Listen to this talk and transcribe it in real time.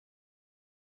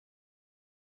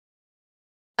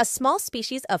A small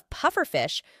species of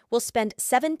pufferfish will spend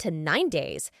 7 to 9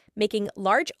 days making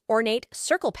large ornate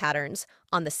circle patterns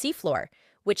on the seafloor,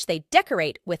 which they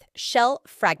decorate with shell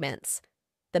fragments.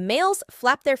 The males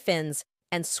flap their fins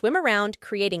and swim around,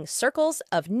 creating circles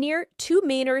of near 2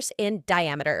 meters in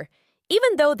diameter,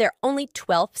 even though they're only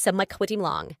 12 centimeters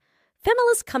long.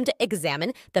 Families come to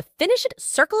examine the finished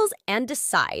circles and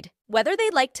decide whether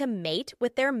they'd like to mate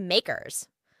with their makers.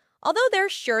 Although they're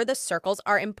sure the circles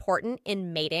are important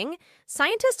in mating,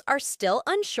 scientists are still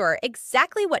unsure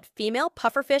exactly what female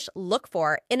pufferfish look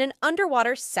for in an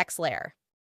underwater sex lair.